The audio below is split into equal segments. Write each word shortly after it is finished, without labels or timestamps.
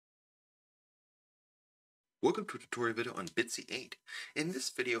Welcome to a tutorial video on Bitsy 8. In this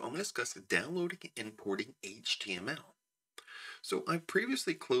video, I'm going to discuss downloading and importing HTML. So I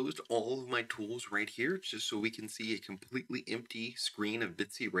previously closed all of my tools right here just so we can see a completely empty screen of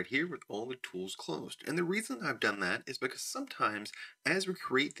Bitsy right here with all the tools closed. And the reason I've done that is because sometimes as we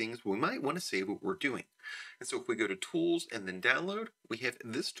create things, we might want to save what we're doing. And so if we go to Tools and then Download, we have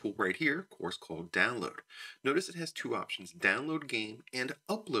this tool right here, of course, called Download. Notice it has two options, Download Game and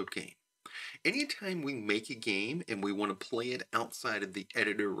Upload Game. Anytime we make a game and we want to play it outside of the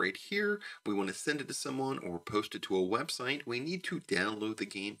editor right here, we want to send it to someone or post it to a website, we need to download the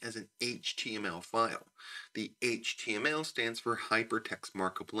game as an HTML file. The HTML stands for Hypertext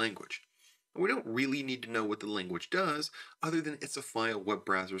Markup Language. We don't really need to know what the language does, other than it's a file web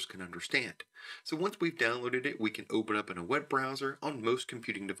browsers can understand. So once we've downloaded it, we can open up in a web browser on most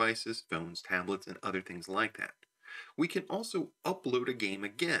computing devices, phones, tablets, and other things like that. We can also upload a game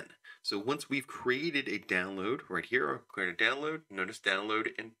again. So once we've created a download, right here, I'll create a download, notice download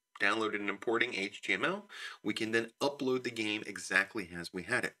and importing HTML, we can then upload the game exactly as we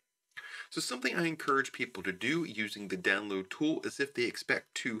had it. So something I encourage people to do using the download tool is if they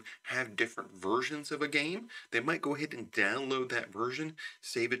expect to have different versions of a game, they might go ahead and download that version,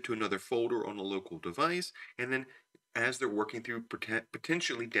 save it to another folder on a local device, and then as they're working through,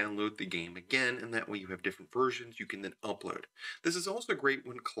 potentially download the game again, and that way you have different versions you can then upload. This is also great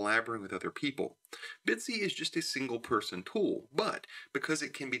when collaborating with other people. Bitsy is just a single person tool, but because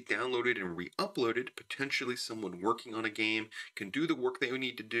it can be downloaded and re-uploaded, potentially someone working on a game can do the work they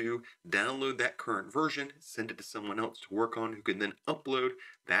need to do, download that current version, send it to someone else to work on who can then upload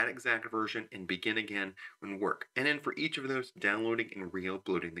that exact version and begin again when work. And then for each of those, downloading and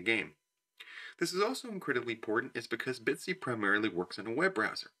re-uploading the game. This is also incredibly important is because Bitsy primarily works in a web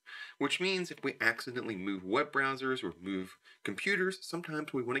browser, which means if we accidentally move web browsers or move computers,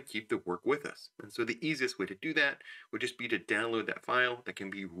 sometimes we want to keep the work with us. And so the easiest way to do that would just be to download that file that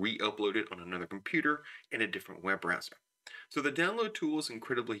can be re-uploaded on another computer in a different web browser. So the download tool is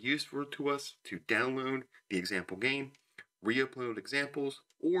incredibly useful to us to download the example game, re-upload examples,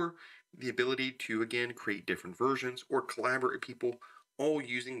 or the ability to, again, create different versions or collaborate with people all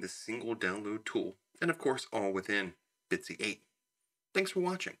using the single download tool, and of course all within Bitsy 8. Thanks for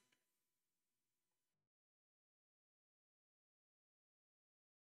watching.